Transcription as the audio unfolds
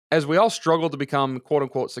as we all struggle to become quote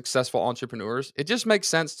unquote successful entrepreneurs, it just makes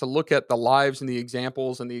sense to look at the lives and the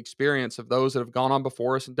examples and the experience of those that have gone on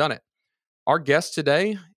before us and done it. Our guest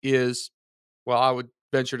today is, well, I would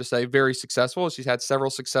venture to say very successful. She's had several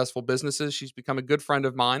successful businesses. She's become a good friend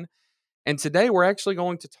of mine. And today we're actually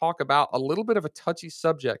going to talk about a little bit of a touchy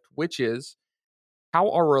subject, which is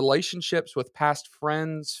how our relationships with past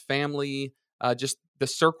friends, family, just the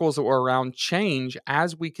circles that we're around change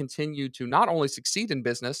as we continue to not only succeed in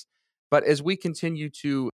business, but as we continue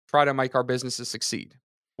to try to make our businesses succeed.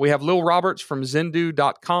 We have Lil Roberts from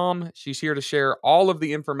Zendu.com. She's here to share all of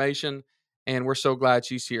the information, and we're so glad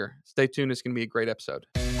she's here. Stay tuned. It's going to be a great episode.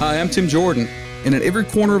 Hi, I'm Tim Jordan, and in every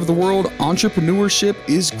corner of the world, entrepreneurship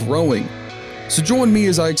is growing. So join me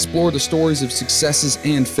as I explore the stories of successes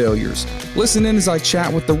and failures. Listen in as I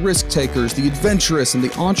chat with the risk takers, the adventurous, and the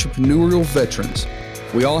entrepreneurial veterans.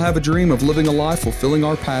 We all have a dream of living a life fulfilling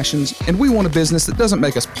our passions, and we want a business that doesn't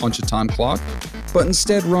make us punch a time clock, but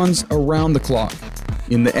instead runs around the clock,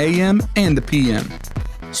 in the AM and the PM.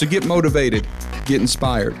 So get motivated, get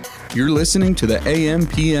inspired. You're listening to the AM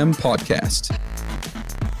PM podcast.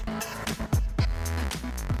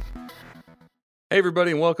 Hey,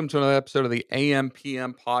 everybody, and welcome to another episode of the AM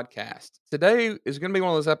PM podcast. Today is going to be one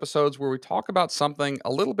of those episodes where we talk about something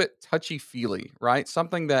a little bit touchy-feely, right?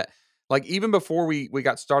 Something that, like, even before we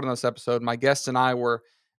got started on this episode, my guests and I were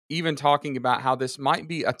even talking about how this might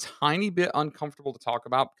be a tiny bit uncomfortable to talk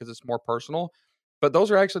about because it's more personal. But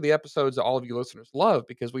those are actually the episodes that all of you listeners love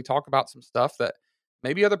because we talk about some stuff that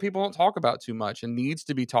maybe other people don't talk about too much and needs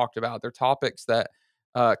to be talked about. They're topics that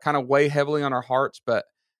kind of weigh heavily on our hearts, but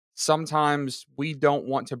sometimes we don't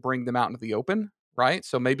want to bring them out into the open, right?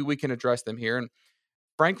 So maybe we can address them here. And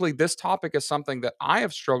frankly, this topic is something that I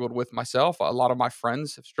have struggled with myself. A lot of my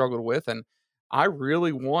friends have struggled with, and I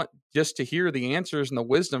really want just to hear the answers and the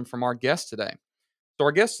wisdom from our guest today. So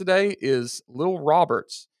our guest today is Lil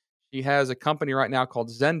Roberts. She has a company right now called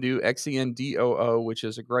Xendoo, Xendoo, which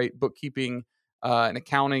is a great bookkeeping and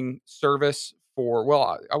accounting service for,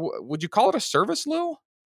 well, would you call it a service, Lil?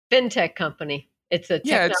 Fintech company. It's a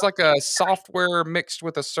Yeah, it's like technology. a software mixed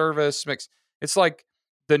with a service mix. It's like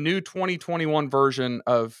the new 2021 version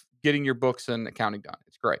of getting your books and accounting done.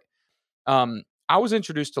 It's great. I was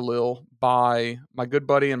introduced to Lil by my good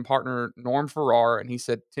buddy and partner Norm Farrar, and he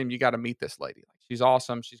said, "Tim, you got to meet this lady. Like, she's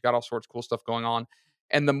awesome. She's got all sorts of cool stuff going on."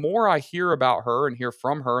 And the more I hear about her and hear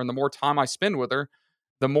from her, and the more time I spend with her,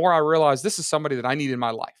 the more I realize this is somebody that I need in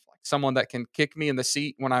my life, like someone that can kick me in the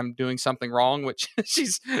seat when I'm doing something wrong, which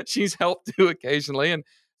she's helped do occasionally, and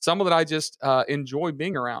someone that I just enjoy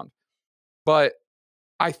being around. But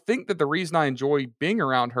I think that the reason I enjoy being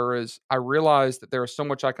around her is I realize that there is so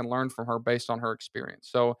much I can learn from her based on her experience.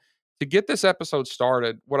 So to get this episode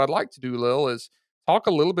started, what I'd like to do, Lil, is talk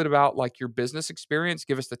a little bit about like your business experience.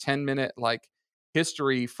 Give us the 10-minute like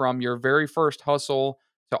history from your very first hustle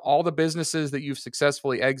to all the businesses that you've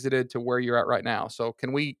successfully exited to where you're at right now. So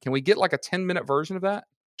can we get like a 10-minute version of that?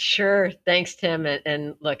 Sure. Thanks, Tim.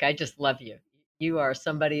 And look, I just love you. You are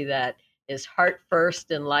somebody that is heart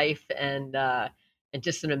first in life and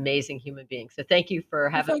just an amazing human being. So thank you for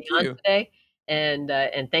Well, having me thank on you. today.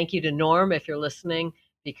 And thank you to Norm if you're listening,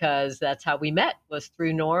 because that's how we met was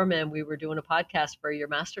through Norm, and we were doing a podcast for your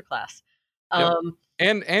masterclass. Yep. Um,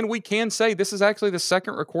 And we can say this is actually the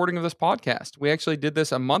second recording of this podcast. We actually did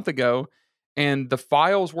this a month ago and the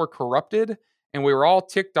files were corrupted and we were all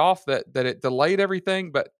ticked off that it delayed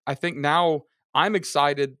everything, but I think now I'm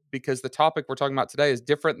excited because the topic we're talking about today is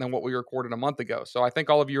different than what we recorded a month ago. So I think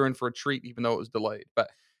all of you are in for a treat even though it was delayed. But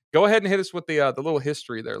go ahead and hit us with the little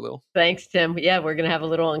history there, Lil. Thanks, Tim. Yeah, we're going to have a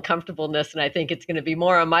little uncomfortableness, and I think it's going to be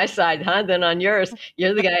more on my side, than on yours.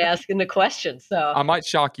 You're the guy asking the question, so I might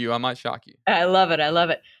shock you. I might shock you. I love it. I love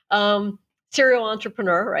it. Serial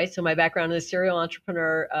entrepreneur, right? So my background is serial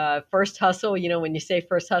entrepreneur. First hustle. When you say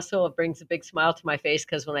first hustle, it brings a big smile to my face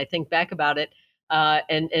because when I think back about it,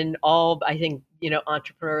 and all I think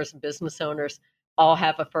entrepreneurs and business owners all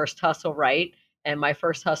have a first hustle, right? And my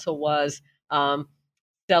first hustle was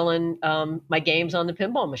selling my games on the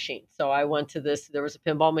pinball machine. So I went to this. There was a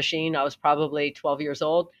pinball machine. I was probably 12 years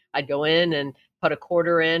old. I'd go in and put a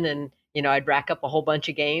quarter in, and I'd rack up a whole bunch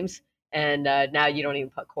of games. And now you don't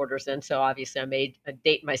even put quarters in. So obviously I made a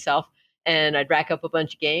date myself, and I'd rack up a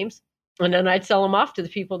bunch of games, and then I'd sell them off to the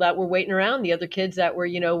people that were waiting around, the other kids that were,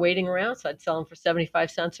 waiting around. So I'd sell them for 75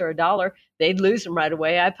 cents or a dollar. They'd lose them right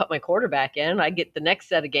away. I'd put my quarter back in. I'd get the next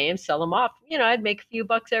set of games, sell them off. I'd make a few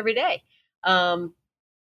bucks every day.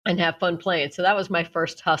 And have fun playing. So that was my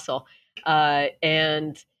first hustle.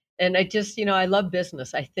 And I just, I love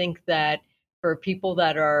business. I think that for people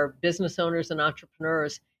that are business owners and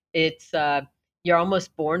entrepreneurs, it's you're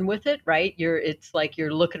almost born with it, right? It's like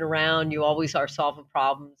you're looking around, you always are solving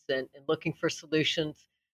problems and looking for solutions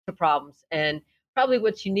to problems. And probably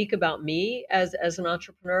what's unique about me as an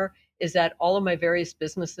entrepreneur is that all of my various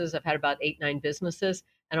businesses, I've had about 8, 9 businesses,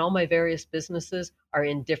 and all my various businesses are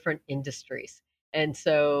in different industries. And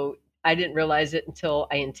so I didn't realize it until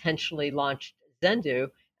I intentionally launched Zendu.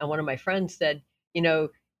 And one of my friends said, you know,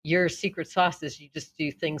 your secret sauce is you just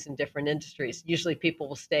do things in different industries. Usually people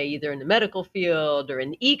will stay either in the medical field or in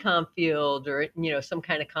the e-com field or, some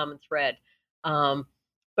kind of common thread. Um,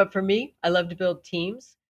 but for me, I love to build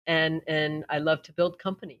teams and I love to build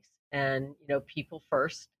companies and, people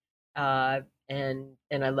first. And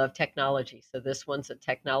I love technology. So this one's a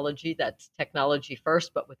technology that's technology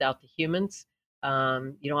first, but without the humans,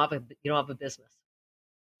 you don't have a business.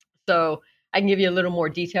 So I can give you a little more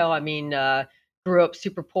detail. I mean, grew up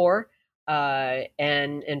super poor,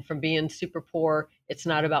 and from being super poor, it's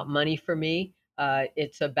not about money for me.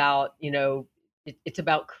 It's about it's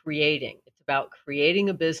about creating. It's about creating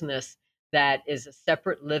a business that is a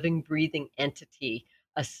separate, living, breathing entity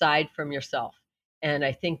aside from yourself. And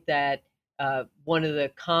I think that one of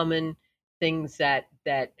the common things that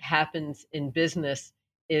happens in business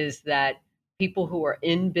is that people who are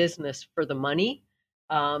in business for the money,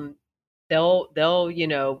 um, they'll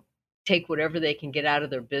take whatever they can get out of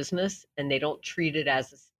their business, and they don't treat it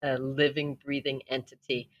as a living, breathing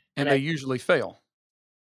entity. And And they I usually fail.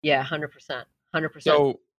 Yeah, 100%,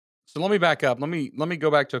 100%. So let me back up. Let me go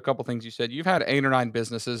back to a couple things you said. You've had 8 or 9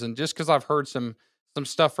 businesses, and just because I've heard some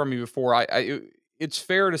stuff from you before, it's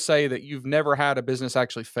fair to say that you've never had a business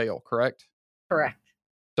actually fail, correct? Correct.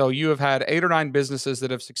 So you have had 8 or 9 businesses that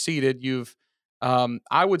have succeeded.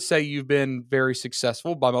 I would say you've been very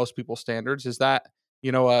successful by most people's standards. Is that,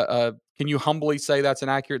 can you humbly say that's an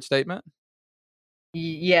accurate statement?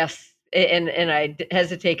 Yes, and I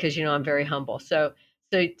hesitate because I'm very humble. So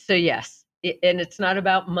yes, and it's not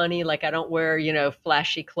about money. Like I don't wear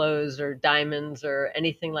flashy clothes or diamonds or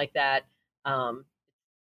anything like that. Um,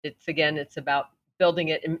 it's about building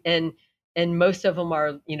it, and most of them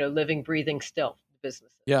are living, breathing still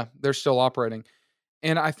businesses. Yeah, they're still operating.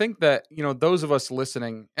 And I think that, those of us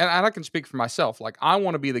listening, and I can speak for myself, like I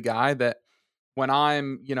want to be the guy that when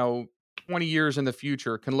I'm, 20 years in the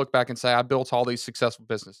future can look back and say, I built all these successful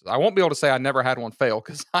businesses. I won't be able to say I never had one fail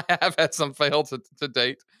because I have had some fail to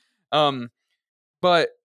date. Um, but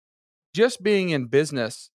just being in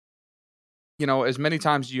business, as many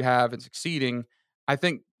times as you have and succeeding, I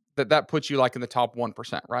think that puts you like in the top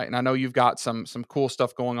 1%, right? And I know you've got some cool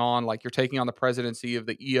stuff going on, like you're taking on the presidency of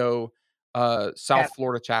the EO Yeah. South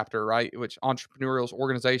Florida chapter, right? Which Entrepreneurial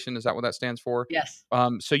Organization, is that what that stands for? Yes.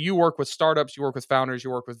 So you work with startups, you work with founders,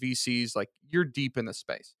 you work with VCs, like you're deep in this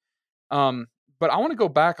space. Um, but I want to go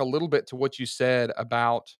back a little bit to what you said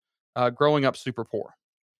about growing up super poor.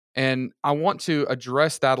 And I want to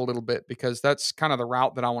address that a little bit because that's kind of the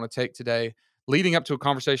route that I want to take today, leading up to a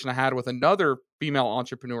conversation I had with another female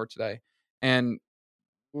entrepreneur today. And,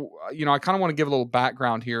 I kind of want to give a little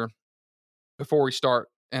background here before we start.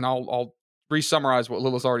 And I'll re summarize what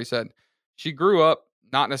Lila's already said. She grew up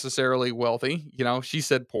not necessarily wealthy, she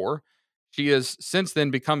said poor. She has since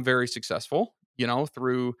then become very successful,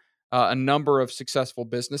 through a number of successful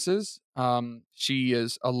businesses. She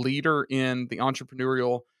is a leader in the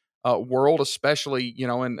entrepreneurial world, especially,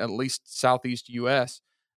 in at least Southeast US.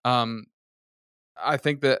 Um, I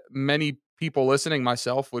think that many people listening,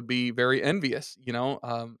 myself, would be very envious,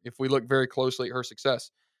 if we look very closely at her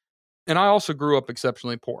success. And I also grew up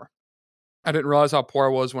exceptionally poor. I didn't realize how poor I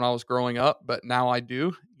was when I was growing up, but now I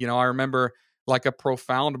do. I remember like a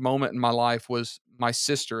profound moment in my life was my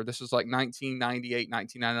sister. This was like 1998,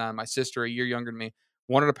 1999. My sister, a year younger than me,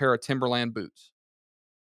 wanted a pair of Timberland boots.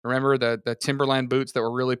 Remember the Timberland boots that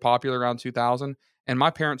were really popular around 2000? And my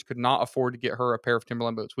parents could not afford to get her a pair of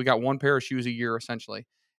Timberland boots. We got one pair of shoes a year essentially.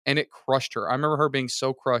 And it crushed her. I remember her being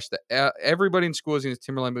so crushed that everybody in school was in these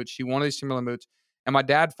Timberland boots. She wanted these Timberland boots. And my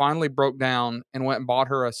dad finally broke down and went and bought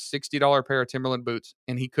her a $60 pair of Timberland boots,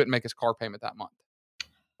 and he couldn't make his car payment that month.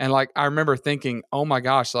 And like I remember thinking, oh my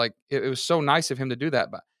gosh, like it was so nice of him to do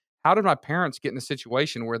that. But how did my parents get in a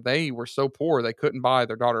situation where they were so poor they couldn't buy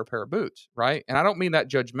their daughter a pair of boots? Right. And I don't mean that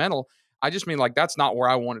judgmental. I just mean like that's not where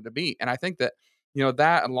I wanted to be. And I think that,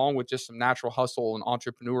 that along with just some natural hustle and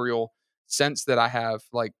entrepreneurial sense that I have,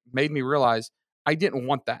 like made me realize I didn't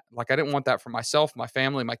want that. Like I didn't want that for myself, my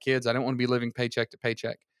family, my kids. I didn't want to be living paycheck to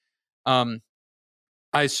paycheck. Um,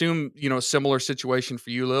 I assume, similar situation for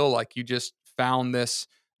you, Lil, like you just found this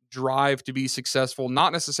drive to be successful,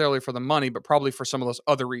 not necessarily for the money, but probably for some of those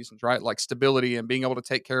other reasons, right? Like stability and being able to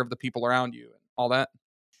take care of the people around you and all that.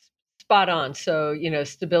 spot on. So,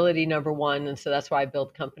 stability number one, and so that's why I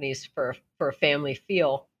build companies for a family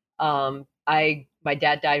feel. My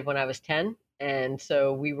dad died when I was 10, and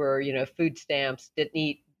so we were, food stamps, didn't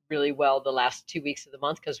eat really well the last 2 weeks of the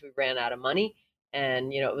month because we ran out of money,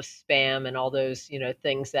 and it was spam and all those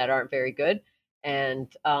things that aren't very good, and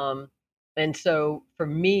so for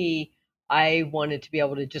me, I wanted to be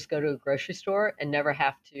able to just go to a grocery store and never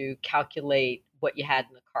have to calculate what you had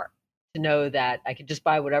in the cart, to know that I could just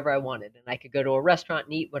buy whatever I wanted and I could go to a restaurant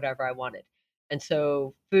and eat whatever I wanted. And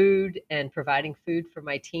so food and providing food for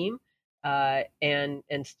my team, and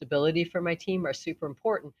stability for my team are super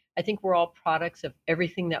important. I think we're all products of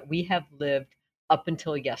everything that we have lived up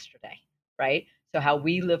until yesterday, right? So how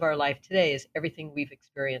we live our life today is everything we've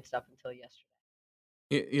experienced up until yesterday.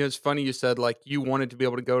 It's funny you said, like, you wanted to be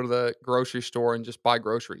able to go to the grocery store and just buy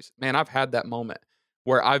groceries. Man, I've had that moment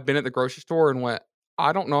where I've been at the grocery store and went,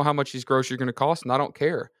 "I don't know how much these groceries are gonna cost, and I don't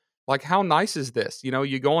care." Like, how nice is this?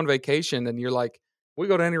 You go on vacation and you're like, "We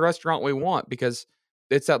go to any restaurant we want," because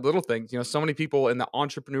it's that little things. So many people in the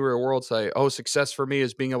entrepreneurial world say, "Oh, success for me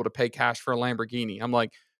is being able to pay cash for a Lamborghini." I'm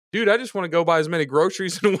like, "Dude, I just wanna go buy as many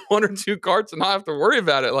groceries in 1 or 2 carts and not have to worry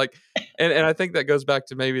about it." Like, and I think that goes back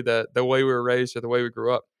to maybe the way we were raised or the way we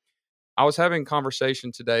grew up. I was having a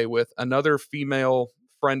conversation today with another female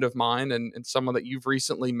friend of mine, and someone that you've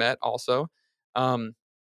recently met also. Um,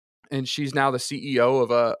 and she's now the CEO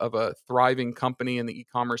of a thriving company in the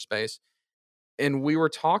e-commerce space. And we were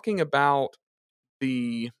talking about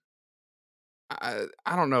the I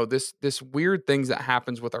don't know, this weird things that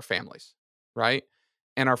happens with our families, right?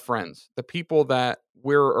 And our friends, the people that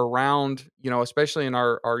we're around, especially in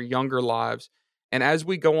our younger lives. And as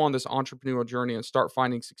we go on this entrepreneurial journey and start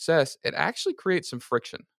finding success, it actually creates some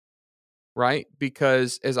friction, right?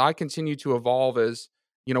 Because as I continue to evolve as,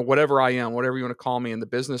 whatever I am, whatever you want to call me in the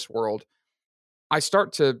business world, I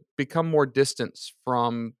start to become more distance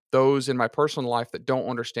from those in my personal life that don't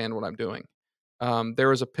understand what I'm doing. There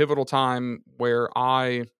was a pivotal time where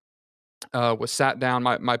I was sat down.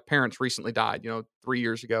 My parents recently died, 3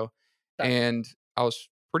 years ago, Sorry. and I was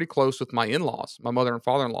pretty close with my in-laws, my mother and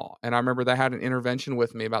father-in-law. And I remember they had an intervention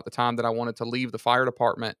with me about the time that I wanted to leave the fire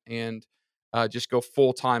department and just go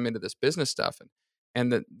full time into this business stuff.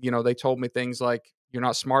 And that they told me things like, "You're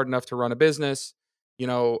not smart enough to run a business. You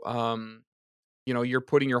know, um, you're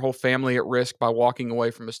putting your whole family at risk by walking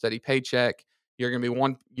away from a steady paycheck. You're going to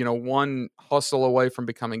be one hustle away from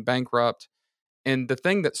becoming bankrupt." And the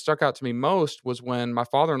thing that stuck out to me most was when my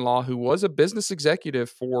father-in-law, who was a business executive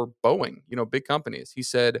for Boeing, big companies, he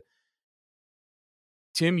said,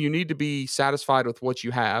 "Tim, you need to be satisfied with what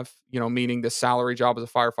you have, meaning the salary job as a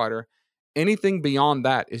firefighter. Anything beyond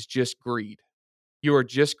that is just greed. You are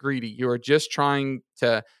just greedy. You are just trying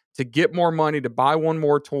to get more money to buy one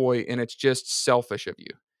more toy, and it's just selfish of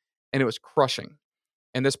you." And it was crushing.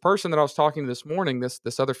 And this person that I was talking to this morning,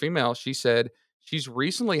 this other female, she said she's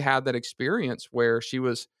recently had that experience where she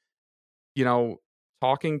was, you know,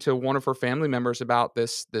 talking to one of her family members about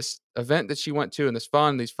this event that she went to and this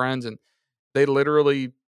fun, these friends, and they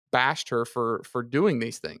literally bashed her for doing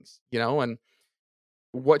these things, and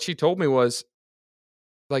what she told me was,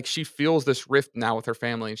 like, she feels this rift now with her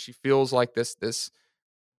family, and she feels like this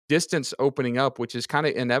distance opening up, which is kind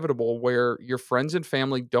of inevitable, where your friends and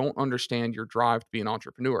family don't understand your drive to be an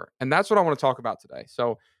entrepreneur. And that's what I want to talk about today.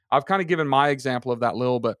 So I've kind of given my example of that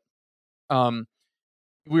little, but um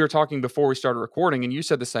we were talking before we started recording, and you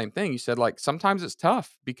said the same thing. You said, like, sometimes it's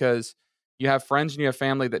tough because you have friends and you have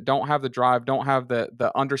family that don't have the drive, don't have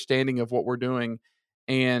the understanding of what we're doing.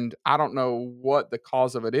 And I don't know what the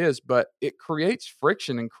cause of it is, but it creates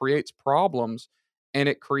friction and creates problems, and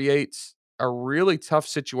it creates a really tough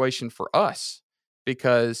situation for us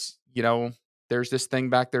because, there's this thing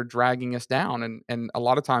back there dragging us down, and a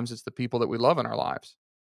lot of times it's the people that we love in our lives.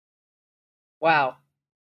 Wow.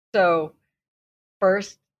 So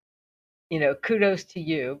first, kudos to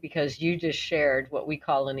you because you just shared what we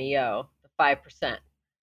call an EO, the 5%.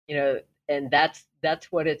 You know, and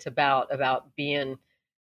that's what it's about being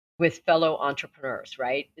with fellow entrepreneurs,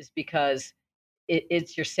 right? Is because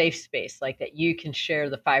it's your safe space, like that you can share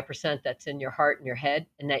the 5% that's in your heart and your head,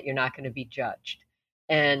 and that you're not going to be judged.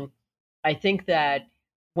 And I think that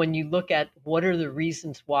when you look at what are the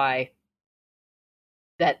reasons why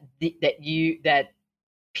that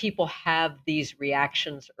people have these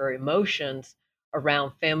reactions or emotions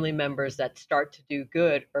around family members that start to do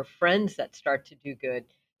good or friends that start to do good,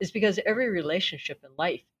 is because every relationship in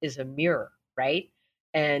life is a mirror, right?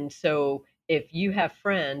 And so if you have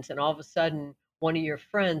friends and all of a sudden one of your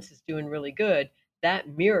friends is doing really good, that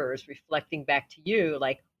mirror is reflecting back to you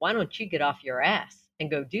like, why don't you get off your ass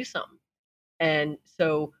and go do something? And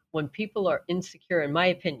so when people are insecure, in my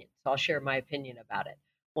opinion, so I'll share my opinion about it.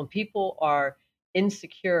 When people are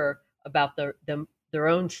insecure about their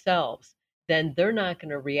own selves, then they're not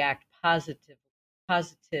going to react positively,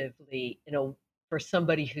 for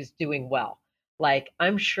somebody who's doing well. Like,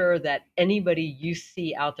 I'm sure that anybody you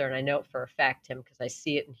see out there, and I know it for a fact, Tim, because I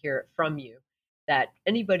see it and hear it from you, that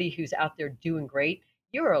anybody who's out there doing great,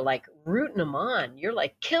 you're like rooting them on. You're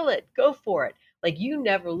like, kill it, go for it. Like, you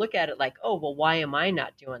never look at it like, oh, well, why am I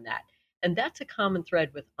not doing that? And that's a common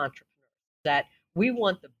thread with entrepreneurs, that we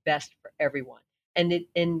want the best for everyone. And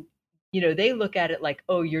they look at it like,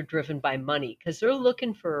 oh, you're driven by money, because they're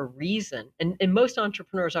looking for a reason. And most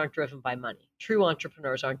entrepreneurs aren't driven by money. True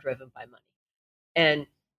entrepreneurs aren't driven by money. And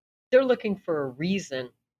they're looking for a reason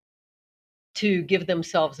to give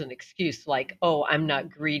themselves an excuse, like, oh, I'm not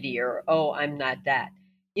greedy, or oh, I'm not that.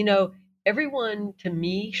 You know, Everyone to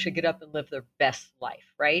me should get up and live their best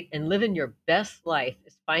life, right? And living your best life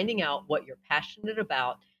is finding out what you're passionate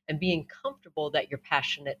about and being comfortable that you're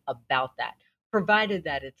passionate about that, provided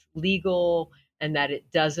that it's legal and that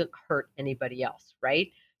it doesn't hurt anybody else,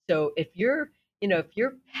 right? So if you're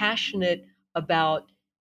passionate about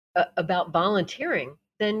about volunteering,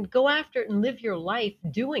 then go after it and live your life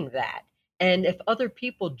doing that. And if other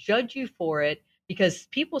people judge you for it, because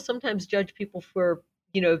people sometimes judge people for,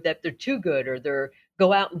 that they're too good, or they're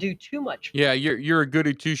go out and do too much for Yeah, you're a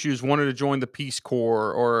goody two shoes, wanted to join the Peace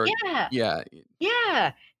Corps, or yeah. yeah,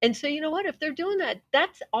 Yeah. And so, you know what? If they're doing that,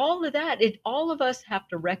 that's all of that. All of us have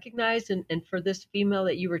to recognize, and for this female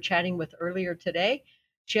that you were chatting with earlier today,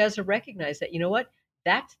 she has to recognize that, you know what?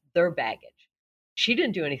 That's their baggage. She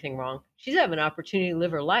didn't do anything wrong. She's having an opportunity to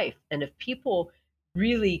live her life. And if people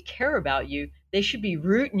really care about you, they should be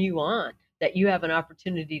rooting you on that you have an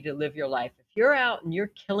opportunity to live your life. If you're out and you're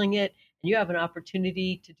killing it and you have an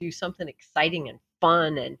opportunity to do something exciting and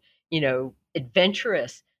fun and,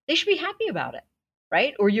 adventurous, they should be happy about it,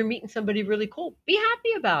 right? Or you're meeting somebody really cool. Be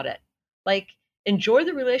happy about it. Like, enjoy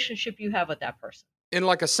the relationship you have with that person. in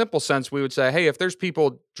like a simple sense, we would say, hey, if there's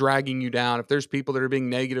people dragging you down, if there's people that are being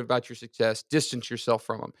negative about your success, distance yourself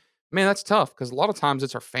from them. Man, that's tough because a lot of times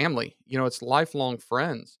it's our family. It's lifelong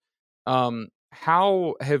friends.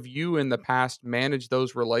 How have you in the past managed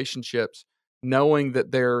those relationships, knowing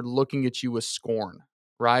that they're looking at you with scorn,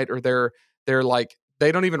 right? Or they're like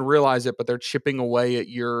they don't even realize it, but they're chipping away at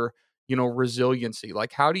your resiliency.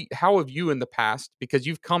 Like how have you in the past, because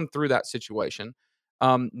you've come through that situation,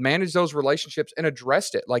 manage those relationships and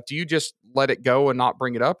addressed it? Like, do you just let it go and not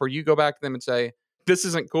bring it up, or you go back to them and say, "This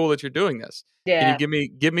isn't cool that you're doing this"? Can you Yeah.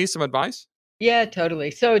 give me some advice? Yeah,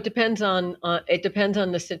 totally. So it depends on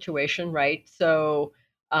the situation, right? So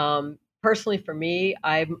personally, for me,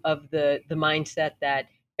 I'm of the mindset that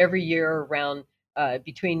every year around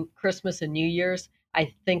between Christmas and New Year's,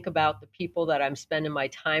 I think about the people that I'm spending my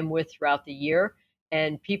time with throughout the year,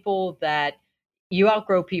 and people that you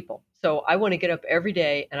outgrow people. So I want to get up every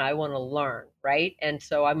day and I want to learn, right? And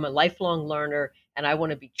so I'm a lifelong learner, and I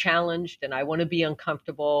want to be challenged, and I want to be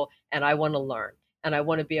uncomfortable, and I want to learn, and I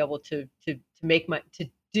want to be able to make my to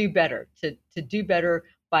do better, to do better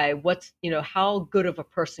by how good of a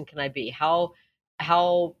person can I be?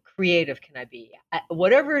 How creative can I be?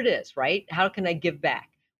 Whatever it is, right? How can I give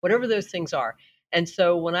back? Whatever those things are. And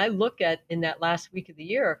so when I look at in that last week of the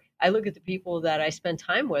year, I look at the people that I spend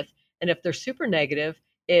time with, and if they're super negative,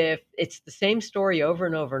 if it's the same story over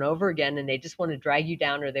and over and over again, and they just want to drag you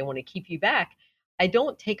down or they want to keep you back, I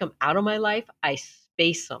don't take them out of my life. I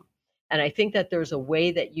space them. And I think that there's a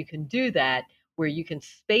way that you can do that, where you can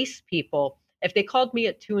space people. If they called me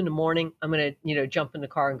at 2 in the morning, I'm going to, jump in the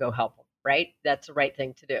car and go help them, right? That's the right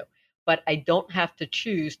thing to do. But I don't have to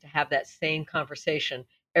choose to have that same conversation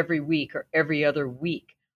every week or every other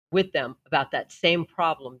week with them about that same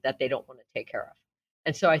problem that they don't want to take care of.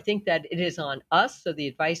 And so I think that it is on us. So the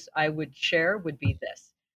advice I would share would be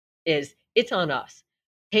this: is it's on us.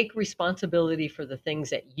 Take responsibility for the things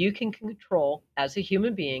that you can control as a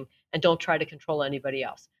human being, and don't try to control anybody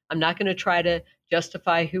else. I'm not going to try to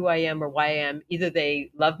justify who I am or why I am. Either they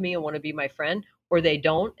love me and want to be my friend, or they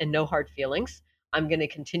don't, and no hard feelings. I'm going to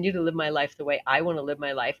continue to live my life the way I want to live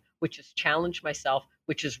my life, which is challenge myself,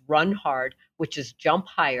 which is run hard, which is jump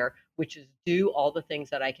higher, which is do all the things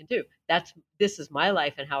that I can do. This is my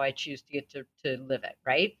life and how I choose to get to live it,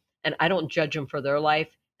 right? And I don't judge them for their life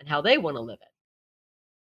and how they want to live it.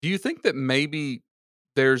 Do you think that maybe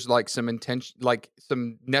there's like some intention, like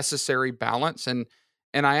some necessary balance? And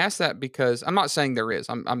I ask that because I'm not saying there is.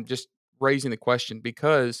 I'm just raising the question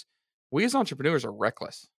because we as entrepreneurs are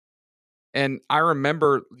reckless. And I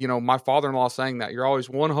remember, my father-in-law saying that you're always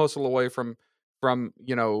one hustle away from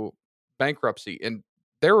bankruptcy. And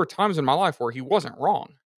there were times in my life where he wasn't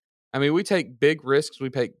wrong. I mean, we take big risks, we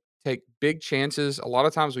take big chances. A lot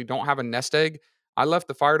of times we don't have a nest egg. I left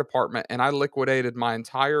the fire department and I liquidated my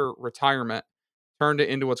entire retirement, turned it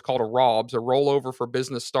into what's called a ROBS, a rollover for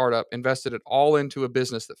business startup, invested it all into a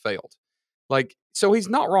business that failed. Like, so he's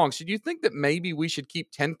not wrong. So do you think that maybe we should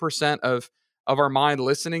keep 10% of our mind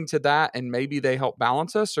listening to that and maybe they help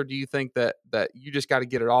balance us? Or do you think that you just got to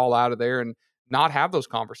get it all out of there and not have those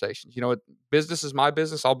conversations? You know, business is my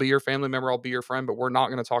business. I'll be your family member, I'll be your friend, but we're not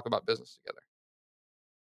going to talk about business together.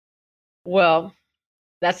 Well,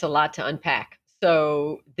 that's a lot to unpack.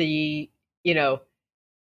 So you know,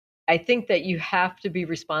 I think that you have to be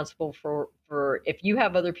responsible for if you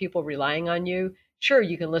have other people relying on you, sure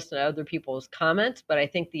you can listen to other people's comments, but I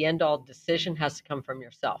think the end all decision has to come from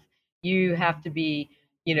yourself. You have to be,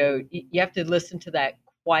 you have to listen to that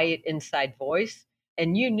quiet inside voice.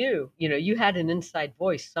 And you had an inside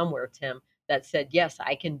voice somewhere, Tim, that said, "Yes,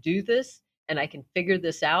 I can do this and I can figure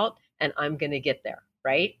this out and I'm going to get there."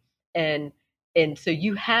 Right? And and so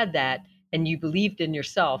you had that and you believed in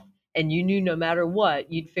yourself and you knew no matter what,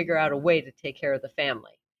 you'd figure out a way to take care of the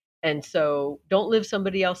family. And so don't live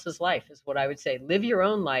somebody else's life, is what I would say. Live your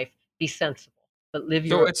own life, be sensible, but live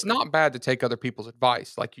your So own. it's not bad to take other people's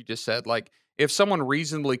advice, like you just said. Like if someone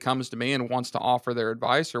reasonably comes to me and wants to offer their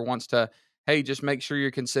advice or wants to, hey, just make sure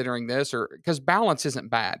you're considering this, or because balance isn't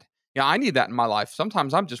bad. Yeah, I need that in my life.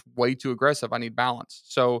 Sometimes I'm just way too aggressive. I need balance.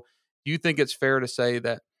 So do you think it's fair to say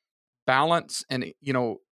that balance and,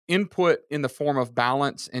 input in the form of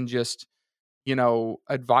balance and just,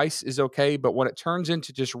 advice is okay, but when it turns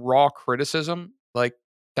into just raw criticism, like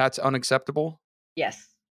that's unacceptable?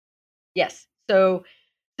 Yes. Yes. So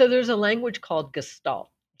there's a language called Gestalt,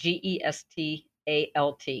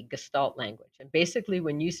 Gestalt, Gestalt language. And basically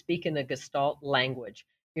when you speak in a Gestalt language,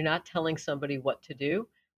 you're not telling somebody what to do,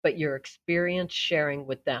 but your experience sharing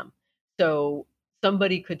with them. So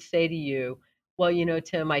somebody could say to you, "Well,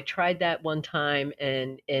 Tim, I tried that one time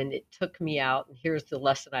and it took me out and here's the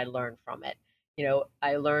lesson I learned from it.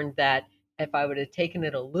 I learned that if I would have taken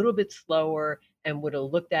it a little bit slower and would have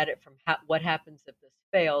looked at it from what happens if this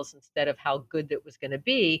fails instead of how good it was going to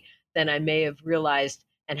be, then I may have realized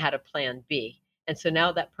and had a plan B." And so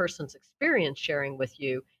now that person's experience sharing with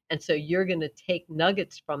you. And so you're going to take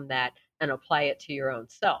nuggets from that and apply it to your own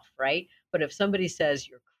self, right? But if somebody says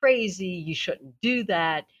you're crazy, you shouldn't do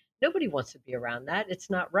that, nobody wants to be around that. It's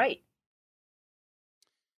not right.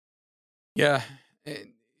 Yeah,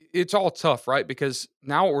 it's all tough, right? Because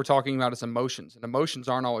now what we're talking about is emotions, and emotions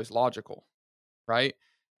aren't always logical, right?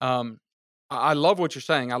 Um, I love what you're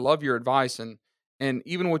saying. I love your advice, and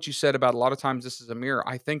even what you said about a lot of times this is a mirror.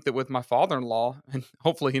 I think that with my father-in-law, and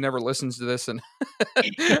hopefully he never listens to this, and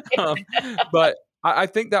um, but I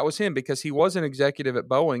think that was him because he was an executive at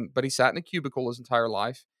Boeing, but he sat in a cubicle his entire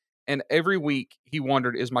life. And every week he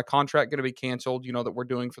wondered, is my contract going to be canceled? That we're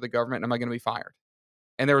doing for the government. Am I going to be fired?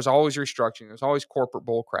 And there was always restructuring. There's always corporate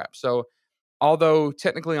bull crap. So although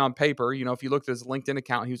technically on paper, if you looked at his LinkedIn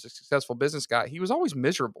account, he was a successful business guy, he was always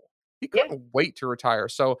miserable. He Yeah, couldn't wait to retire.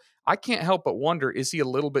 So I can't help but wonder, is he a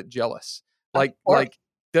little bit jealous? of Like course. like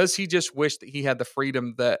does he just wish that he had the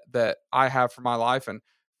freedom that I have for my life? And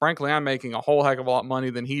frankly, I'm making a whole heck of a lot of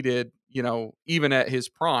money than he did, even at his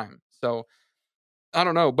prime. So I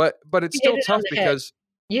don't know, but it's You hit still it on tough the head. because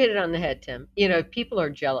You hit it on the head, Tim. People are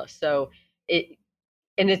jealous. So it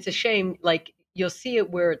and it's a shame, like, you'll see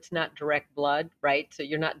it where it's not direct blood, right? So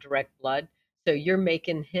you're not direct blood. So you're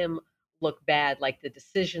making him look bad, like the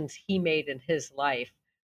decisions he made in his life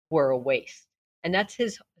were a waste. And that's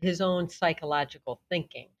his own psychological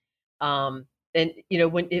thinking. And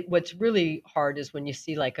what's really hard is when you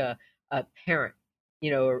see like a parent,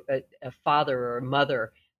 or a father or a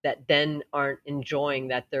mother that then aren't enjoying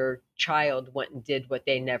that their child went and did what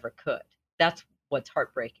they never could. That's what's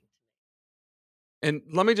heartbreaking. and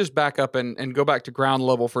let me just back up and go back to ground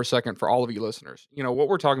level for a second for all of you listeners. What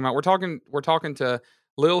we're talking about. We're talking to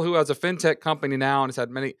Lil, who has a fintech company now and has had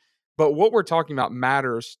many. But what we're talking about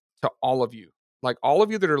matters to all of you. Like all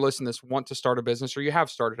of you that are listening to this want to start a business or you have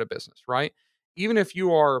started a business, right? Even if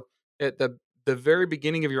you are at the very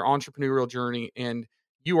beginning of your entrepreneurial journey and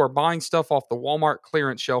you are buying stuff off the Walmart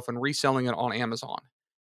clearance shelf and reselling it on Amazon,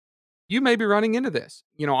 you may be running into this.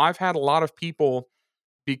 I've had a lot of people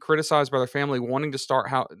be criticized by their family wanting to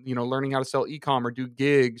start learning how to sell e-com or do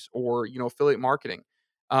gigs or affiliate marketing,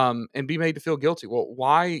 and be made to feel guilty. Well,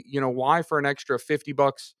 why for an extra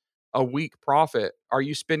 $50 a week profit are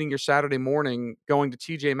you spending your Saturday morning going to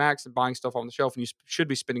TJ Maxx and buying stuff on the shelf, and you should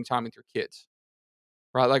be spending time with your kids,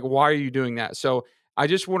 right? Like, why are you doing that? So I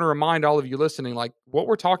just want to remind all of you listening, like what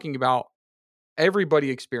we're talking about,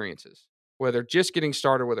 everybody experiences. whether they're just getting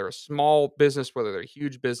started, whether they're a small business, whether they're a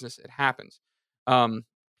huge business, it happens. Um,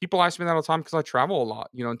 People ask me that all the time because I travel a lot.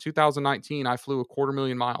 In 2019, I flew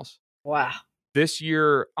 250,000 miles. Wow. This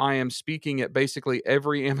year, I am speaking at basically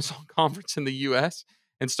every Amazon conference in the US.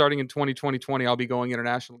 And starting in 2020, I'll be going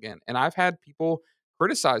international again. And I've had people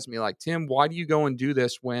criticize me like, Tim, why do you go and do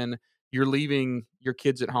this when you're leaving your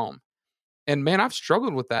kids at home? And man, I've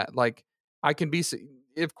struggled with that. Like, I can be,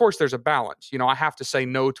 of course, there's a balance. I have to say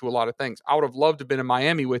no to a lot of things. I would have loved to have been in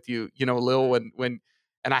Miami with you, Lil,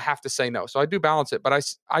 and I have to say no. So I do balance it, but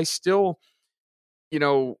I still, you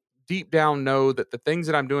know, deep down know that the things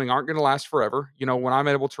that I'm doing aren't going to last forever. When I'm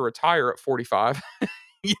able to retire at 45,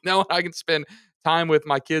 I can spend time with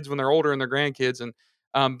my kids when they're older and their grandkids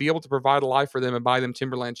and be able to provide a life for them and buy them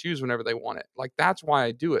Timberland shoes whenever they want it. Like, that's why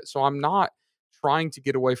I do it. So I'm not trying to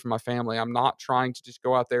get away from my family. I'm not trying to just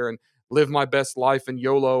go out there and live my best life and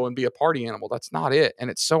YOLO and be a party animal. That's not it.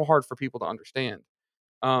 And it's so hard for people to understand.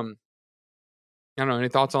 Um, I don't know. Any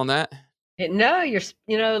thoughts on that? No,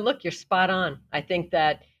 look, you're spot on. I think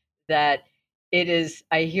that it is.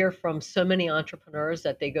 I hear from so many entrepreneurs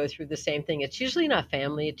that they go through the same thing. It's usually not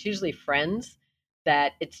family; it's usually friends.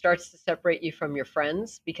 That it starts to separate you from your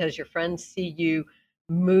friends because your friends see you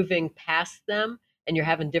moving past them, and you're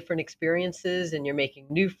having different experiences, and you're making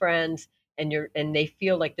new friends, and they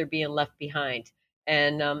feel like they're being left behind.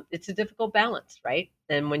 And it's a difficult balance, right?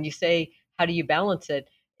 And when you say, how do you balance it?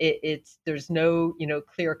 It's there's no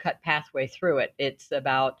clear cut pathway through it. It's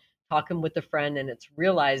about talking with a friend, and it's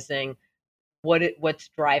realizing what's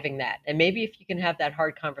driving that. And maybe if you can have that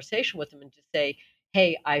hard conversation with them and just say,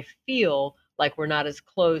 hey, I feel like we're not as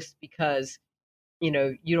close because you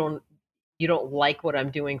don't like what I'm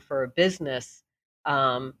doing for a business.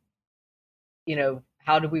 um,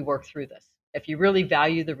 how do we work through this? If you really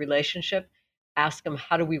value the relationship, ask them,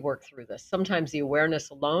 how do we work through this? Sometimes the awareness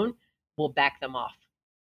alone will back them off.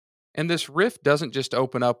 And this rift doesn't just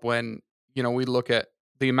open up when, we look at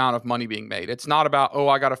the amount of money being made. It's not about, oh,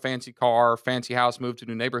 I got a fancy car, fancy house, moved to a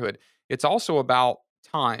new neighborhood. It's also about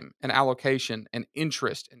time and allocation and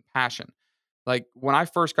interest and passion. Like, when I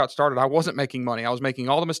first got started, I wasn't making money. I was making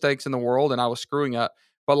all the mistakes in the world and I was screwing up.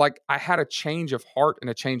 But like, I had a change of heart and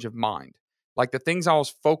a change of mind. Like, the things I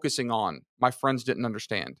was focusing on, my friends didn't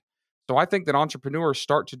understand. So I think that entrepreneurs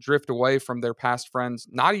start to drift away from their past friends,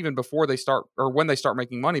 not even before they start or when they start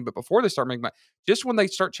making money, but before they start making money, just when they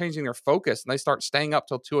start changing their focus and they start staying up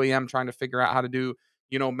till 2 a.m. trying to figure out how to do,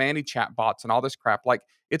 Manny chat bots and all this crap. Like,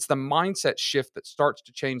 it's the mindset shift that starts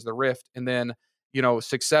to change the rift. And then,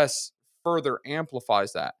 success further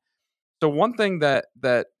amplifies that. So one thing that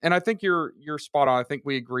and I think you're spot on. I think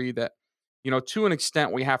we agree that, to an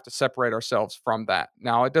extent we have to separate ourselves from that.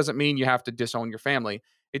 Now, it doesn't mean you have to disown your family.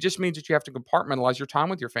 It just means that you have to compartmentalize your time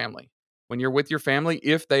with your family. When you're with your family,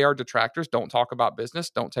 if they are detractors, don't talk about business,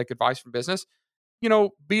 don't take advice from business.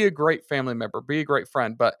 Be a great family member, be a great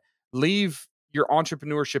friend, but leave your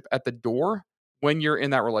entrepreneurship at the door when you're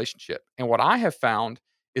in that relationship. And what I have found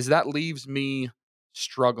is that leaves me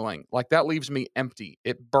struggling. Like, that leaves me empty.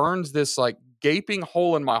 It burns this like gaping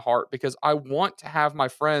hole in my heart because I want to have my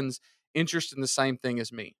friends interested in the same thing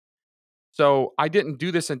as me. So I didn't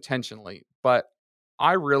do this intentionally, but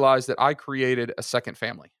I realized that I created a second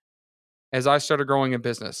family as I started growing in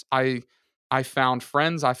business. I found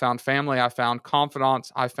friends, I found family, I found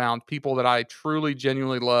confidants, I found people that I truly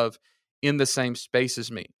genuinely love in the same space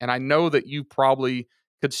as me. And I know that you probably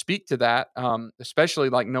could speak to that, especially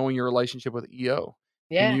like knowing your relationship with EO.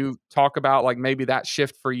 Can Yeah. you talk about like maybe that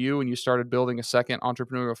shift for you and you started building a second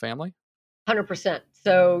entrepreneurial family? 100%.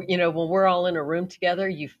 So, when we're all in a room together,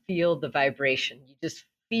 you feel the vibration. You just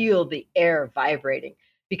feel the air vibrating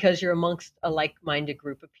because you're amongst a like-minded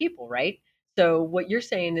group of people, right? So what you're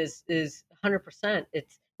saying is 100%.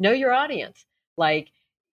 It's know your audience. Like,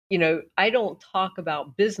 I don't talk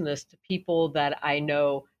about business to people that I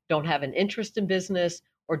know don't have an interest in business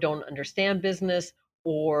or don't understand business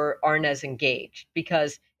or aren't as engaged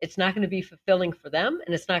because it's not going to be fulfilling for them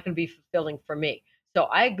and it's not going to be fulfilling for me. So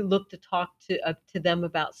I look to talk to them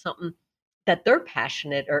about something that they're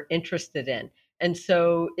passionate or interested in. And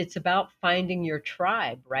so it's about finding your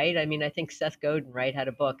tribe, right? I mean, I think Seth Godin, right, had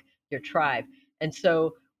a book, Your Tribe. And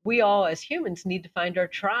so we all as humans need to find our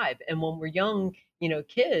tribe. And when we're young,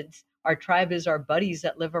 kids, our tribe is our buddies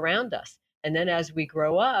that live around us. And then as we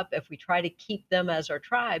grow up, if we try to keep them as our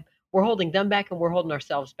tribe, we're holding them back and we're holding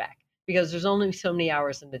ourselves back because there's only so many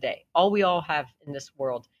hours in the day. All we all have in this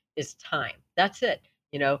world is time. That's it.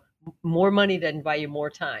 More money doesn't buy you more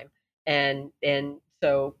time. And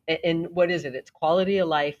what is it? It's quality of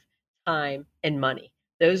life, time, and money.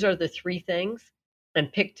 Those are the three things.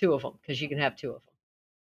 And pick two of them because you can have two of them.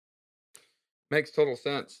 Makes total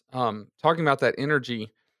sense. Talking about that energy,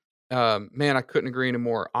 man, I couldn't agree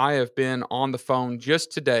anymore. I have been on the phone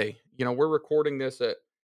just today. We're recording this at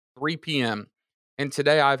 3 p.m. And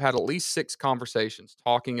today I've had at least 6 conversations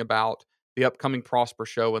talking about the upcoming Prosper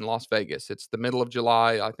show in Las Vegas. It's the middle of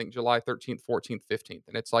July, I think July 13th, 14th, 15th.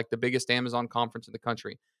 And it's like the biggest Amazon conference in the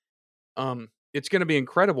country. It's going to be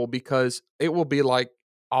incredible because it will be like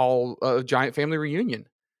all a giant family reunion.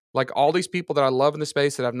 Like all these people that I love in the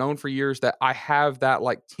space that I've known for years that I have that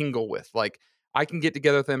like tingle with. Like I can get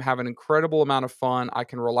together with them, have an incredible amount of fun. I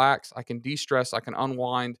can relax, I can de-stress, I can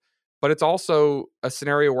unwind. But it's also a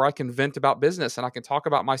scenario where I can vent about business and I can talk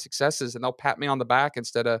about my successes and they'll pat me on the back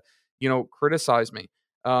instead of, criticize me.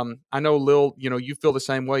 I know Lil, you feel the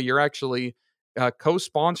same way. You're actually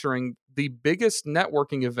co-sponsoring the biggest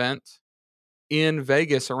networking event in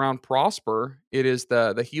Vegas around Prosper. It is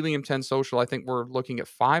the Helium 10 Social. I think we're looking at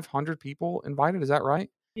 500 people invited. Is that right?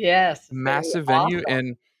 Yes, it's gonna be Massive venue,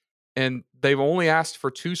 awesome. and they've only asked for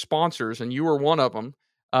 2 sponsors, and you were one of them.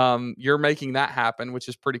 You're making that happen, which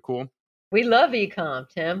is pretty cool. We love ecom,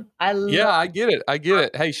 Tim. I Yeah, love I get it. I get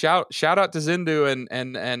it. Hey, shout out to Zendu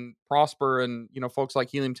and Prosper and folks like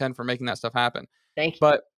Helium 10 for making that stuff happen. Thank you.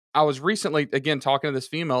 But I was recently again talking to this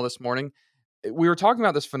female this morning. We were talking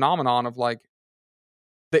about this phenomenon of like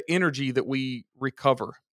the energy that we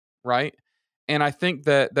recover, right? And I think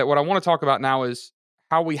that what I want to talk about now is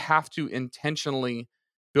how we have to intentionally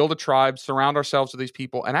build a tribe, surround ourselves with these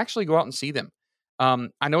people, and actually go out and see them.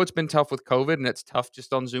 I know it's been tough with COVID, and it's tough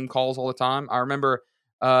just on Zoom calls all the time. I remember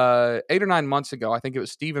 8 or 9 months ago, I think it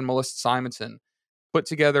was Steve and Melissa Simonson put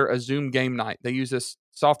together a Zoom game night. They use this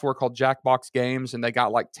software called Jackbox Games, and they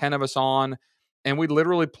got like 10 of us on, and we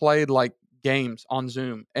literally played like games on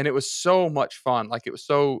Zoom, and it was so much fun. Like it was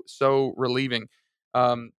so relieving.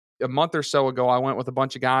 A month or so ago, I went with a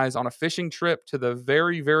bunch of guys on a fishing trip to the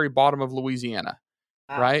very bottom of Louisiana,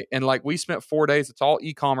 Wow. right? And like we spent 4 days. It's all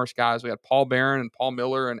e-commerce guys. We had Paul Barron and Paul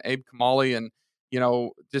Miller and Abe Kamali and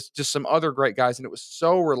just some other great guys, and it was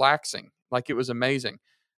so relaxing. Like it was amazing.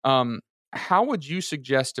 Um, how would you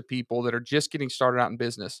suggest to people that are just getting started out in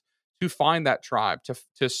business to find that tribe,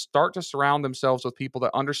 to start to surround themselves with people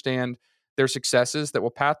that understand their successes, that will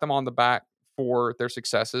pat them on the back for their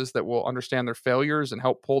successes, that will understand their failures and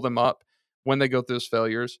help pull them up when they go through those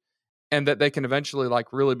failures, and that they can eventually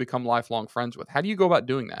like really become lifelong friends with? How do you go about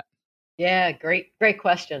doing that? Yeah, great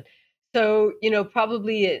question. So,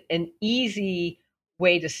 probably an easy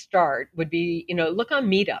way to start would be, look on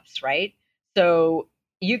meetups, right? So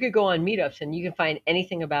you could go on meetups and you can find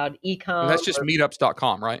anything about And ecom that's just or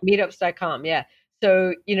meetups.com, right? meetups.com. Yeah.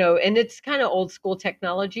 So, and it's kind of old school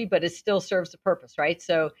technology, but it still serves a purpose, right?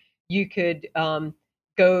 So you could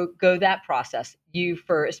go that process.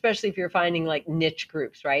 Especially if you're finding like niche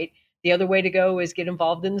groups, right? The other way to go is get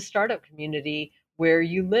involved in the startup community where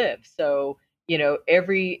you live. So,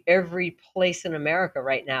 every place in America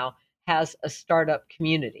right now has a startup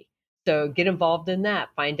community. So get involved in that.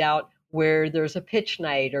 Find out where there's a pitch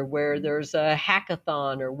night or where there's a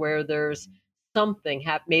hackathon or where there's something,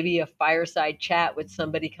 have maybe a fireside chat with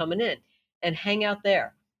somebody coming in and hang out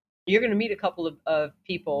there. You're going to meet a couple of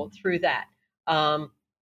people through that. Um,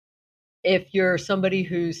 if you're somebody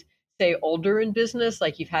who's, say, older in business,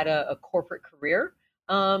 like you've had a corporate career,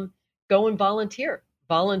 go and volunteer.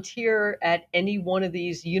 Volunteer at any one of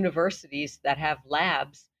these universities that have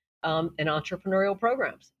labs and entrepreneurial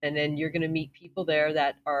programs. And then you're going to meet people there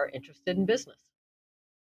that are interested in business.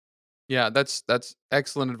 Yeah, that's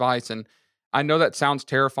excellent advice, and I know that sounds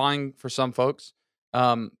terrifying for some folks,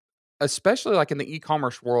 um, especially like in the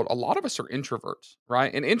e-commerce world. A lot of us are introverts,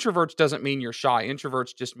 right? And introverts doesn't mean you're shy.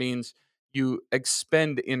 Introverts just means you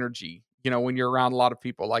expend energy. When you're around a lot of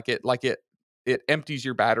people, it empties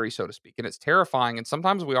your battery, so to speak, and it's terrifying. And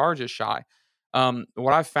sometimes we are just shy.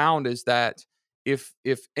 What I've found is that if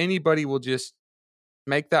anybody will just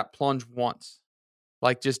make that plunge once,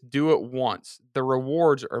 like, just do it once. The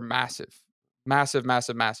rewards are massive, massive,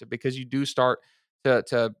 massive, massive because you do start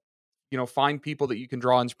to find people that you can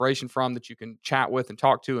draw inspiration from, that you can chat with and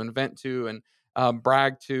talk to and vent to and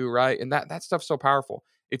brag to, right? And that stuff's so powerful.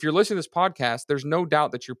 If you're listening to this podcast, there's no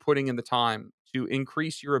doubt that you're putting in the time to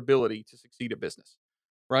increase your ability to succeed at business,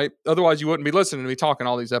 right? Otherwise, you wouldn't be listening to me talking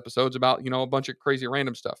all these episodes about a bunch of crazy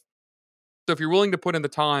random stuff. So if you're willing to put in the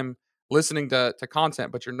time listening to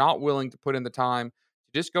content, but you're not willing to put in the time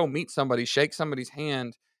to just go meet somebody, shake somebody's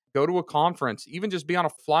hand, go to a conference, even just be on a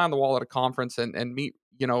fly on the wall at a conference and meet,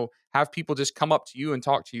 have people just come up to you and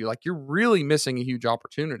talk to you, like you're really missing a huge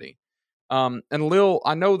opportunity. And Lil,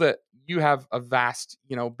 I know that you have a vast,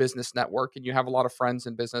 business network and you have a lot of friends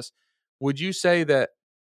in business. Would you say that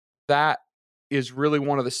is really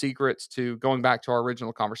one of the secrets to going back to our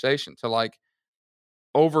original conversation, to like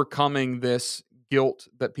overcoming this guilt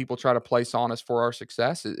that people try to place on us for our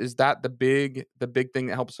success. Is that the big thing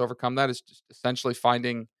that helps us overcome that, is just essentially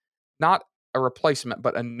finding not a replacement,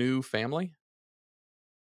 but a new family?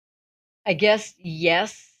 I guess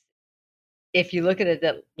yes, if you look at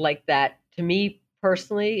it like that. To me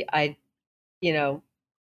personally, you know,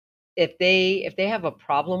 if they have a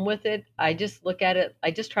problem with it, I just look at it.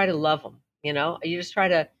 I just try to love them. You just try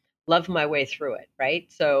to love my way through it,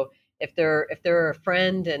 right? So if they're a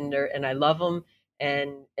friend and I love them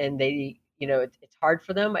and they it's hard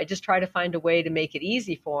for them, I just try to find a way to make it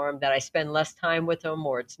easy for them, that I spend less time with them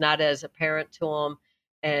or it's not as apparent to them,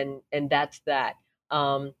 and that's that.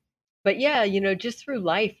 Um, but yeah, just through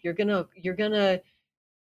life, you're gonna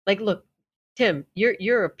like, look, Tim,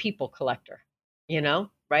 you're a people collector,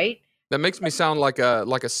 right? That makes me sound like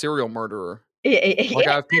a serial murderer. Like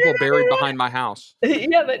Yeah, I have people buried behind my house.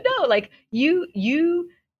 yeah, but no, like you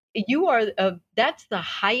are that's the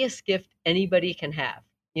highest gift anybody can have.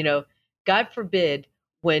 You know, God forbid,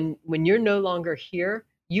 when you're no longer here,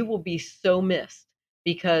 you will be so missed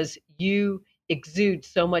because you exude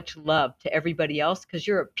so much love to everybody else because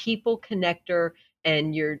you're a people connector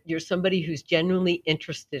and you're somebody who's genuinely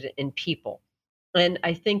interested in people. And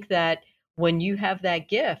I think that when you have that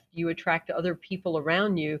gift, you attract other people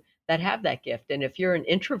around you that have that gift. And if you're an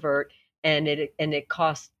introvert and it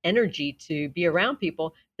costs energy to be around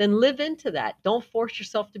people, then live into that. Don't force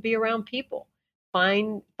yourself to be around people.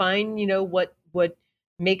 Find what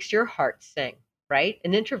makes your heart sing, right?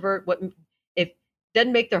 An introvert, what if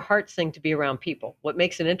doesn't make their heart sing to be around people? What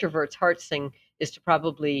makes an introvert's heart sing is to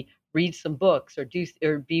probably read some books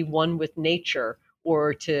or be one with nature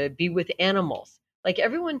or to be with animals. Like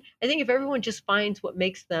everyone, I think if everyone just finds what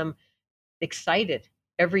makes them excited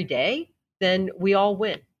every day, then we all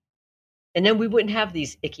win. And then we wouldn't have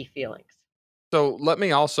these icky feelings. So let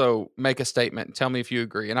me also make a statement and tell me if you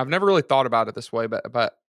agree. And I've never really thought about it this way,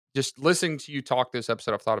 but just listening to you talk this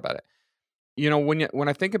episode, I've thought about it. When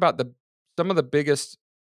I think about the some of the biggest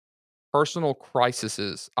personal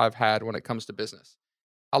crises I've had when it comes to business,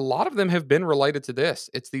 a lot of them have been related to this.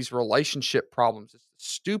 It's these relationship problems. It's the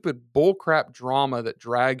stupid bullcrap drama that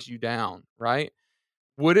drags you down, right?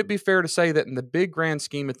 Would it be fair to say that in the big grand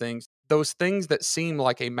scheme of things, those things that seem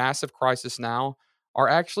like a massive crisis now are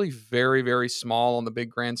actually very, very small on the big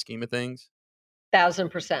grand scheme of things?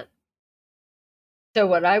 1,000%. So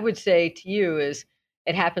what I would say to you is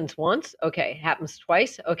it happens once, okay. It happens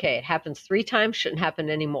twice, okay. It happens 3 times, shouldn't happen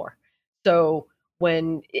anymore. So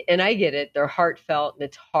and I get it, they're heartfelt and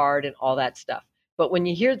it's hard and all that stuff. But when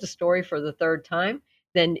you hear the story for the 3rd time,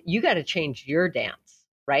 then you got to change your dance,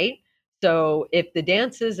 right? So if the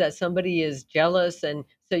dance is that somebody is jealous, and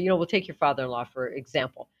so we'll take your father-in-law for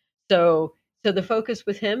example. So the focus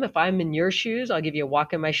with him, if I'm in your shoes, I'll give you a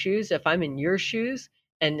walk in my shoes. If I'm in your shoes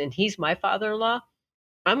and he's my father-in-law,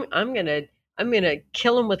 I'm gonna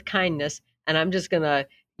kill him with kindness, and I'm just gonna,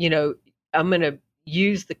 I'm gonna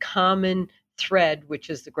use the common thread,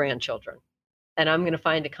 which is the grandchildren, and I'm gonna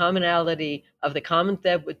find a commonality of the common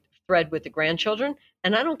thread with the grandchildren,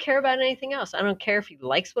 and I don't care about anything else. I don't care if he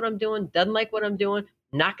likes what I'm doing, doesn't like what I'm doing.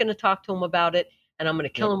 I'm not gonna talk to him about it, and I'm gonna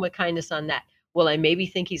kill Yep. him with kindness on that. Will I maybe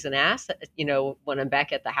think he's an ass, when I'm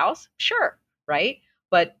back at the house? Sure, right?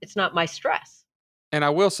 But it's not my stress. And I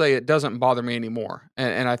will say it doesn't bother me anymore.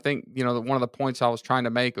 And I think, one of the points I was trying to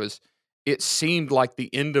make was it seemed like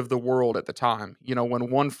the end of the world at the time, when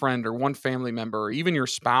one friend or one family member or even your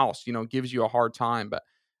spouse, gives you a hard time, but,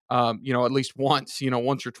 at least once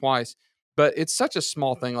or twice. But it's such a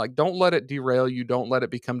small thing. Like, don't let it derail you. Don't let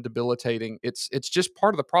it become debilitating. It's just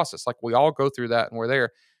part of the process. Like, we all go through that and we're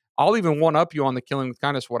there. I'll even one up you on the killing with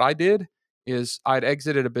kindness. What I did is I'd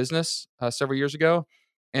exited a business several years ago,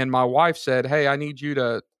 and my wife said, "Hey, I need you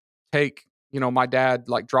to take, my dad,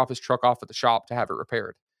 like drop his truck off at the shop to have it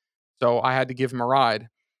repaired." So I had to give him a ride,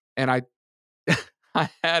 and I I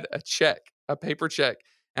had a check, a paper check,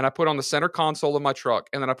 and I put on the center console of my truck,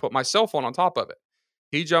 and then I put my cell phone on top of it.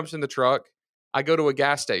 He jumps in the truck. I go to a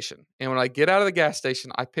gas station, and when I get out of the gas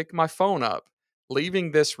station, I pick my phone up,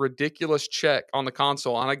 leaving this ridiculous check on the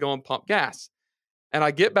console, and I go and pump gas. And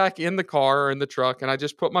I get back in the car or in the truck, and I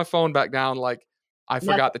just put my phone back down like I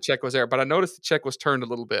forgot the check was there, but I noticed the check was turned a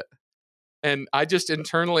little bit. And I just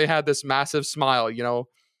internally had this massive smile,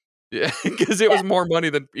 because it was more money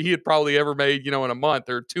than he had probably ever made, in a month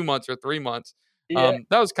or 2 months or 3 months. Yeah.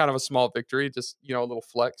 That was kind of a small victory, just, a little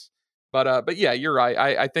flex. But yeah, you're right.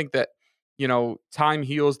 I think that, time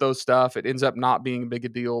heals those stuff. It ends up not being a big a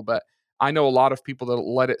deal, but I know a lot of people that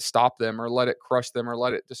let it stop them or let it crush them or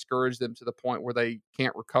let it discourage them to the point where they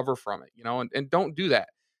can't recover from it, and don't do that.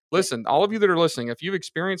 Yeah. Listen, all of you that are listening, if you've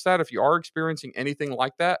experienced that, if you are experiencing anything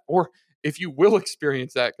like that, or if you will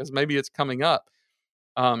experience that, because maybe it's coming up,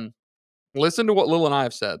 um, listen to what Lil and I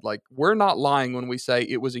have said. Like, we're not lying when we say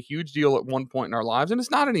it was a huge deal at one point in our lives, and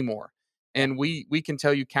it's not anymore. Yeah. And we can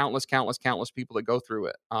tell you countless people that go through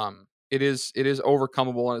it. It is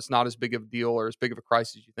overcomable, and it's not as big of a deal or as big of a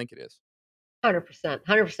crisis as you think it is. 100%,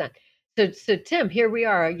 100%. So Tim, here we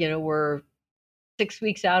are. We're 6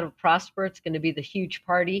 weeks out of Prosper. It's going to be the huge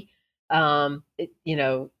party.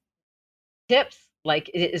 Tips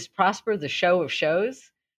like, is Prosper the show of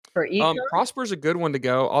shows for econ? Prosper's a good one to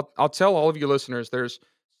go. I'll tell all of you listeners, there's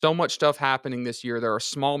so much stuff happening this year. There are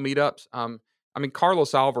small meetups.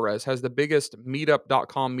 Carlos Alvarez has the biggest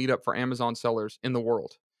meetup.com meetup for Amazon sellers in the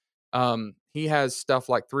world. He has stuff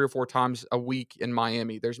like 3 or 4 times a week in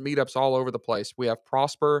Miami. There's meetups all over the place. We have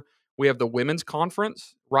Prosper. We have the women's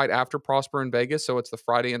conference right after Prosper in Vegas. So it's the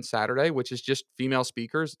Friday and Saturday, which is just female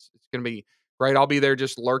speakers. It's going to be great. I'll be there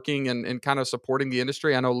just lurking and kind of supporting the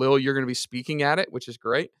industry. I know, Lil, you're going to be speaking at it, which is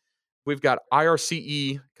great. We've got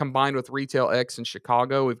IRCE combined with Retail X in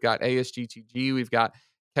Chicago. We've got ASGTG. We've got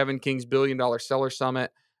Kevin King's $1 billion Seller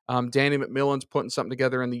Summit. Danny McMillan's putting something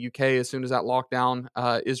together in the UK as soon as that lockdown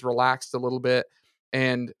is relaxed a little bit.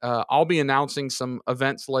 And I'll be announcing some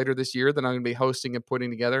events later this year that I'm going to be hosting and putting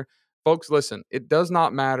together. Folks, listen, it does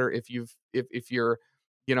not matter if you're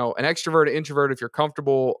an extrovert, an introvert, if you're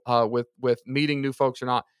comfortable with meeting new folks or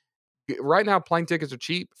not. Right now, plane tickets are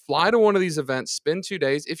cheap. Fly to one of these events, spend 2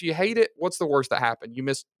 days. If you hate it, what's the worst that happened? You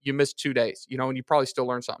missed 2 days, and you probably still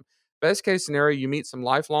learn something. Best case scenario, you meet some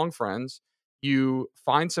lifelong friends. You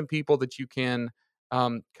find some people that you can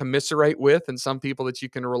commiserate with and some people that you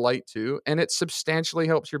can relate to, and it substantially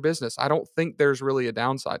helps your business. I don't think there's really a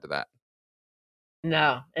downside to that.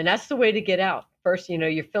 No, and that's the way to get out. First,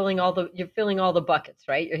 you're filling all the buckets,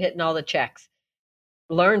 right? You're hitting all the checks.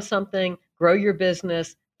 Learn something, grow your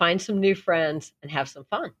business, find some new friends, and have some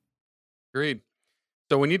fun. Agreed.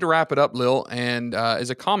 So we need to wrap it up, Lil, and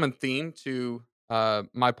as a common theme to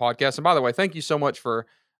my podcast. And by the way, thank you so much for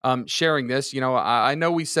sharing this. I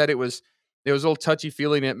know we said it was a little touchy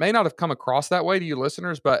feeling. It may not have come across that way to you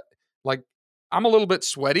listeners, but like, I'm a little bit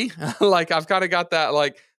sweaty. Like, I've kind of got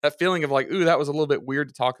that feeling of like, ooh, that was a little bit weird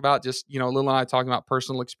to talk about. Just, Lil and I talking about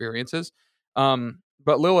personal experiences.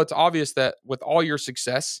 But Lil, it's obvious that with all your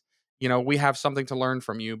success, we have something to learn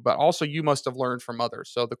from you, but also you must have learned from others.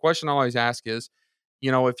 So the question I always ask is,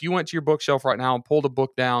 if you went to your bookshelf right now and pulled a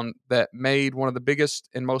book down that made one of the biggest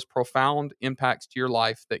and most profound impacts to your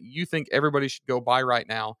life that you think everybody should go buy right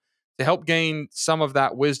now to help gain some of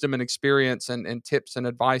that wisdom and experience and tips and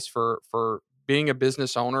advice for being a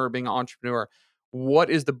business owner or being an entrepreneur, what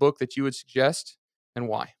is the book that you would suggest and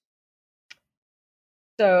why?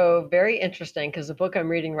 So very interesting, because the book I'm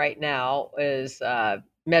reading right now is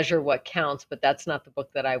Measure What Counts, but that's not the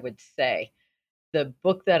book that I would say. The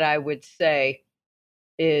book that I would say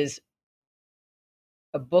is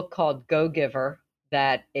a book called Go Giver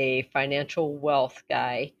that a financial wealth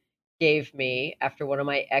guy gave me after one of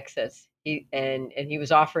my exits. He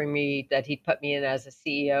was offering me that he'd put me in as a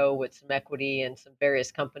CEO with some equity and some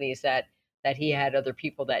various companies that he had other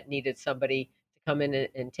people that needed somebody to come in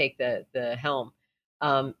and take the helm.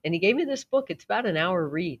 And he gave me this book. It's about an hour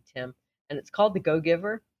read, Tim, and it's called The Go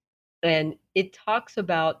Giver, and it talks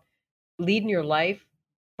about leading your life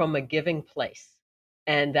from a giving place,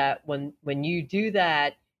 and that when you do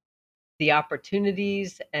that, the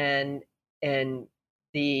opportunities and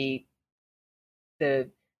the the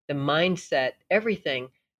the mindset, everything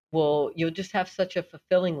you'll just have such a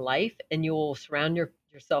fulfilling life, and you'll surround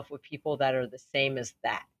yourself with people that are the same as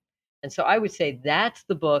that. And so I would say that's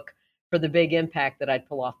the book for the big impact that I'd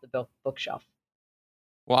pull off the bookshelf.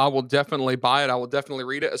 Well, I will definitely buy it. I will definitely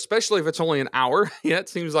read it, especially if it's only an hour. Yeah, it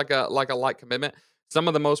seems like a light commitment. Some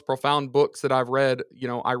of the most profound books that I've read,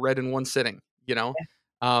 I read in one sitting,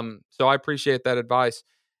 So I appreciate that advice.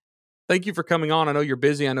 Thank you for coming on. I know you're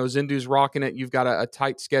busy. I know Zindu's rocking it. You've got a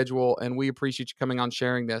tight schedule, and we appreciate you coming on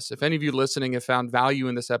sharing this. If any of you listening have found value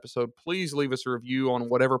in this episode, please leave us a review on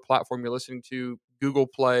whatever platform you're listening to, Google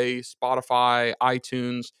Play, Spotify,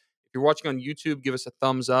 iTunes. If you're watching on YouTube, give us a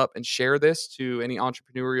thumbs up and share this to any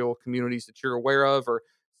entrepreneurial communities that you're aware of, or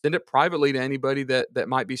send it privately to anybody that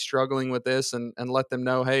might be struggling with this and let them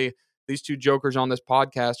know, hey, these two jokers on this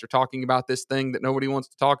podcast are talking about this thing that nobody wants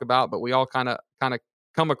to talk about, but we all kind of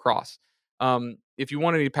come across. If you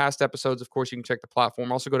want any past episodes, of course, you can check the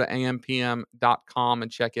platform. Also go to ampm.com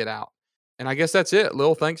and check it out. And I guess that's it.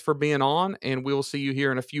 Lil, thanks for being on, and we will see you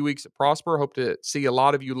here in a few weeks at Prosper. Hope to see a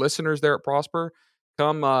lot of you listeners there at Prosper.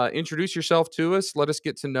 Come introduce yourself to us. Let us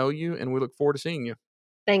get to know you, and we look forward to seeing you.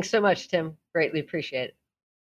 Thanks so much, Tim. Greatly appreciate it.